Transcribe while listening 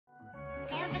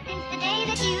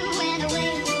that you went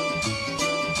away.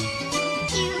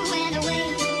 You went away.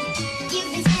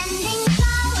 You've been sending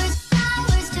flowers,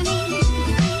 flowers to me.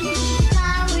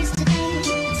 Flowers today,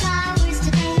 flowers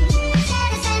today. Instead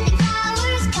of sending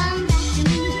flowers, come back to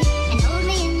me and hold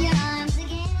me in your arms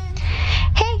again.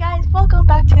 Hey guys, welcome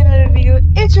back to another video.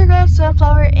 It's your girl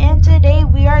Sunflower, and today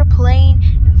we are playing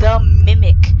the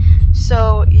Mimic.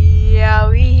 So yeah,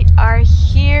 we are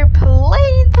here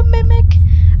playing the Mimic.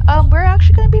 We're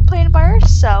actually gonna be playing by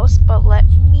ourselves, but let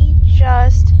me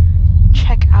just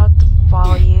check out the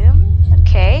volume.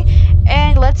 Okay,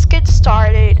 and let's get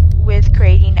started with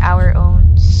creating our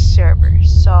own server.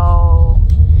 So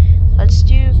let's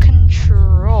do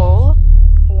control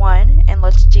 1 and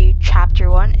let's do chapter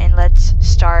 1 and let's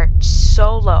start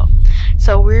solo.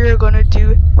 So we're gonna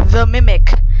do the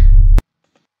Mimic,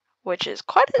 which is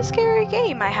quite a scary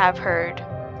game, I have heard,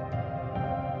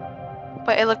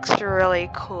 but it looks really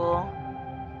cool.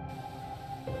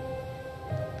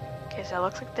 Okay, so it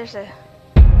looks like there's a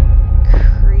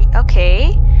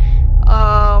okay,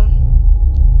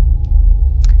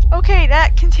 okay,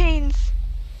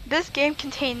 this game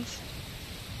contains,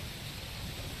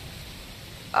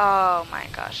 oh my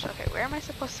gosh, okay, where am I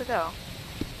supposed to go?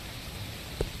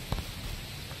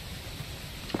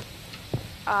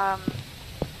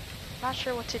 Not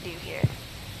sure what to do here.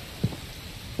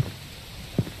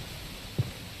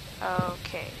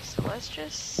 Okay, so let's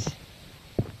just,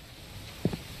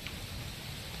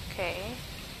 okay,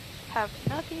 have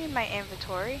nothing in my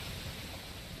inventory.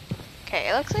 Okay,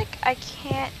 it looks like I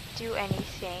can't do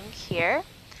anything here.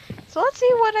 So let's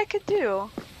see what I could do.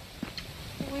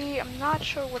 I'm not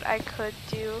sure what I could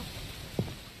do.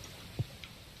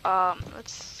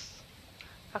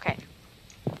 Okay.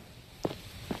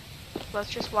 Let's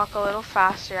just walk a little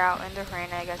faster out in the rain,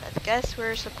 I guess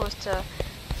we're supposed to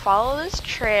follow this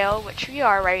trail, which we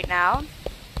are right now.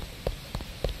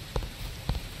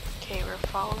 Okay, we're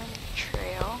following the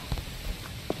trail.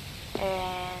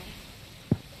 And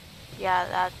yeah,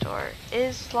 that door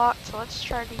is locked, so let's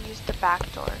try to use the back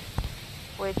door,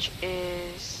 which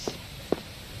is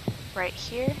right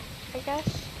here, I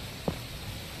guess.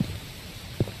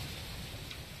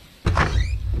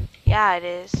 Yeah, it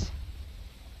is.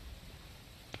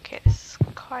 Okay, this is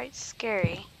quite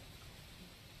scary.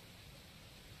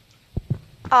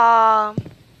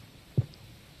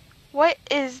 What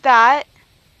is that?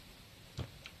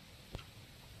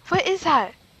 What is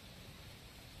that?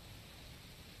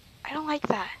 I don't like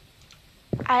that.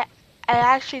 I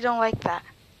actually don't like that.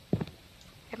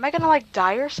 Am I gonna like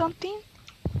die or something?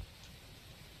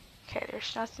 Okay,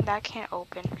 there's nothing that can't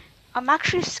open. I'm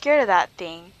actually scared of that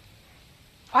thing.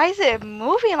 Why is it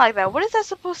moving like that? What is that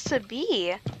supposed to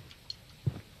be?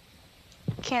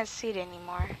 Can't see it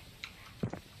anymore.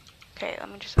 Okay, let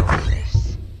me just open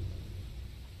this.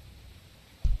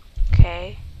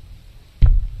 Okay.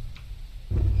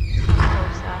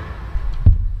 Close that.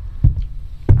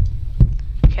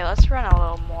 Okay, let's run a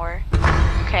little more.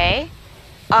 Okay.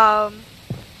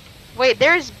 Wait,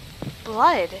 there's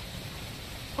blood.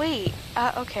 Wait,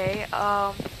 okay,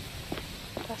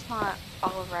 that's not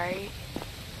alright.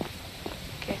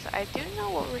 Okay, so I do know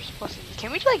what we're supposed to do.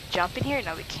 Can we like jump in here?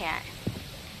 No, we can't.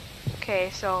 Okay,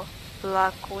 so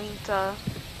La Quinta,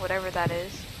 whatever that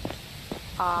is.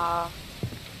 I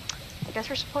guess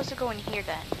we're supposed to go in here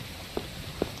then.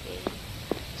 Okay.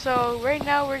 So right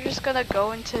now we're just gonna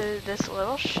go into this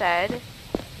little shed.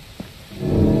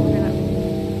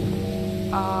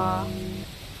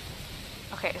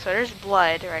 Okay, so there's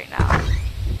blood right now.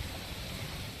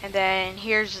 And then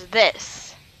here's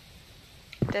this.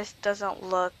 This doesn't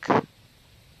look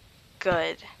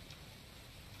good.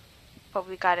 But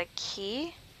we got a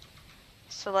key.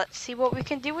 So let's see what we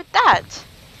can do with that.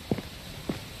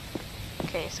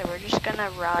 Okay, so we're just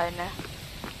gonna run.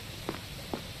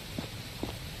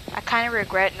 I kind of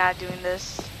regret not doing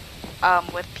this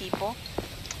with people.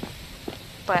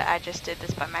 But I just did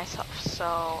this by myself.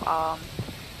 So,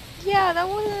 yeah, that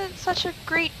wasn't such a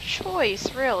great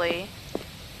choice, really.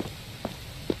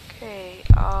 Okay,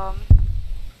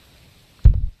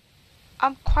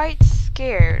 I'm quite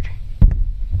scared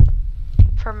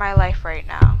for my life right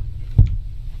now.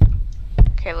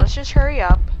 Okay, let's just hurry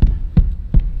up,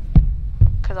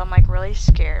 because I'm like really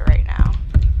scared right now.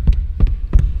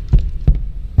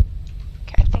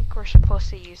 Okay, I think we're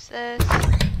supposed to use this.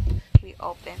 We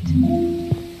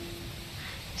opened.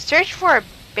 Search for a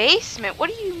basement? What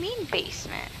do you mean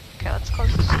basement? Okay, let's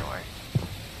close the door.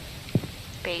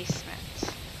 Basement.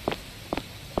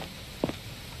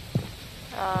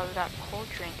 We got cold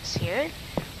drinks here.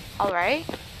 Alright.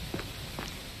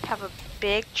 Have a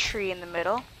big tree in the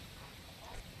middle.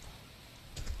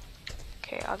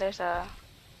 Okay, oh, there's a...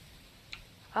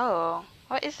 Oh,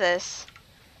 what is this?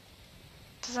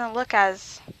 Doesn't look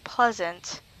as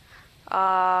pleasant.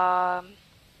 Let's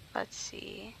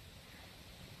see.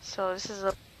 So this is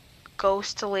a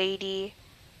ghost lady.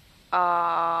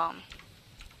 I'm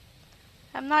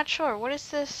not sure. What is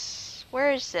this?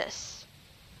 Where is this?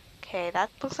 Okay, that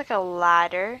looks like a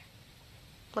ladder.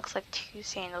 Looks like two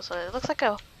sandals. So it looks like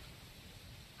a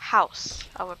house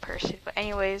of a person. But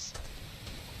anyways,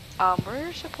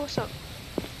 we're supposed to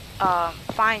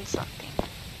find something.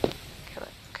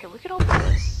 Okay, we can open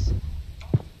this.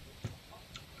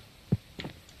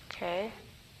 Okay.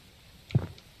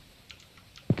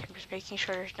 Okay, I'm just making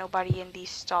sure there's nobody in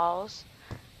these stalls,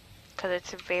 because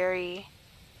it's very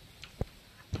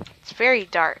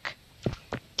dark.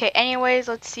 Okay, anyways,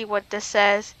 let's see what this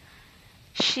says.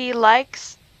 She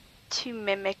likes to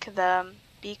mimic them.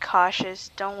 Be cautious.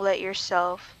 Don't let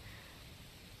yourself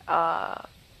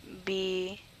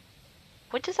be...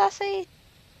 What does that say?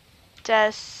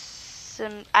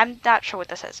 I'm not sure what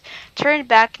that says. Turn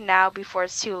back now before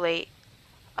it's too late.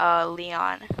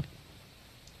 Leon.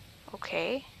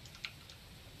 Okay.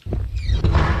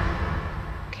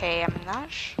 Okay, I'm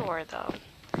not sure though.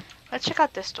 Let's check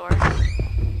out this door.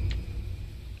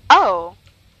 Oh!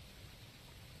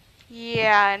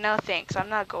 Yeah, no thanks. I'm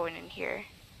not going in here.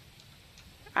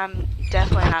 I'm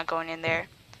definitely not going in there.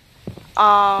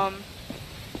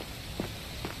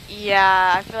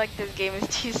 Yeah, I feel like this game is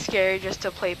too scary just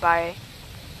to play by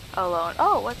alone.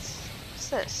 Oh, what's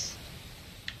this?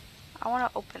 I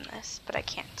want to open this, but I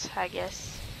can't, I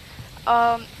guess.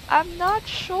 I'm not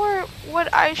sure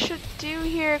what I should do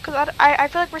here, because I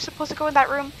feel like we're supposed to go in that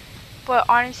room, but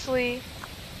honestly,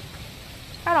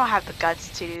 I don't have the guts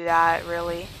to do that,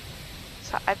 really.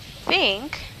 So I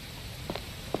think,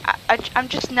 I'm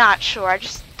just not sure. I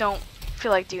just don't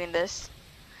feel like doing this.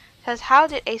 It says, how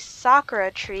did a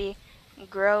sakura tree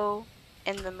grow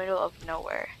in the middle of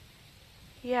nowhere?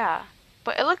 Yeah,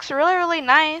 but it looks really, really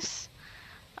nice.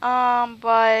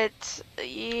 But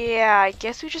yeah, I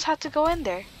guess we just have to go in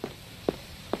there.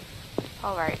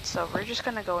 Alright, so we're just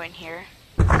gonna go in here.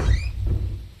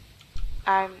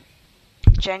 I'm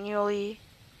genuinely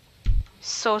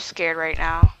so scared right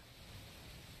now.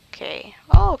 Okay.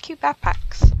 Oh, cute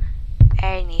backpacks.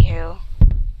 Anywho.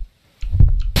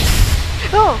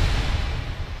 Oh!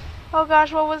 Oh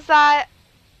gosh, what was that?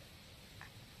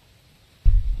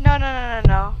 No, no, no, no,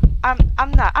 no. I'm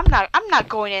not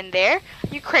going in there.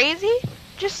 You crazy?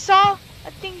 Just saw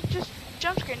a thing just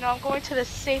jump scare. No, I'm going to the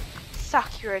safe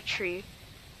sakura tree.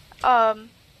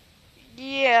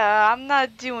 Yeah, I'm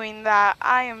not doing that.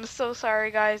 I am so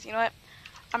sorry, guys. You know what?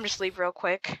 I'm just leave real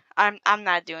quick. I'm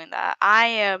not doing that. I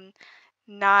am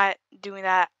not doing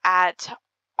that at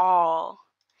all.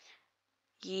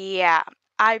 Yeah,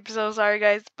 I'm so sorry,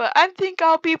 guys, but I think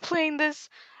I'll be playing this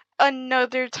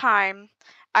another time.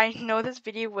 I know this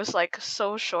video was like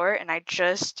so short, and I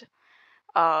just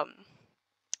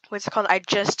what's it called? I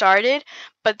just started,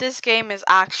 but this game is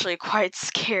actually quite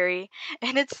scary,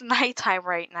 and it's nighttime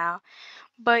right now.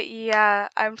 But yeah,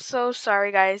 I'm so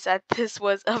sorry guys that this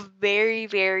was a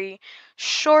very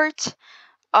short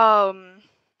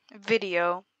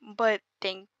video. But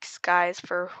thanks guys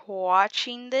for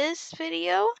watching this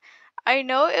video. I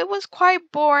know it was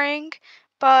quite boring,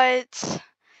 but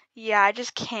yeah, I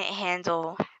can't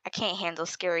handle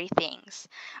scary things.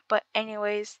 But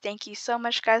anyways, thank you so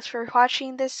much guys for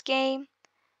watching this game,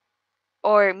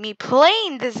 or me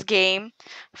playing this game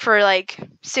for like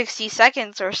 60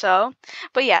 seconds or so.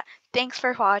 But yeah, thanks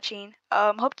for watching.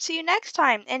 Hope to see you next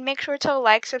time, and make sure to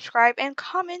like, subscribe, and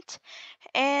comment.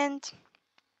 And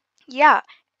yeah,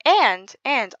 and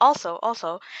also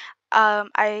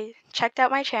I checked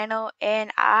out my channel,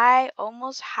 and I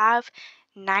almost have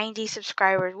 90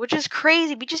 subscribers, which is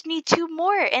crazy. We just need 2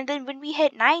 more, and then when we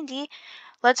hit 90,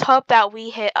 let's hope that we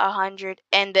hit 100,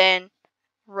 and then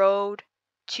road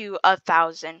to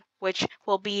 1,000, which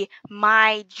will be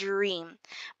my dream.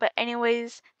 But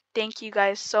anyways, thank you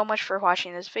guys so much for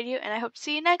watching this video, and I hope to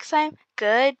see you next time.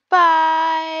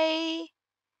 Goodbye.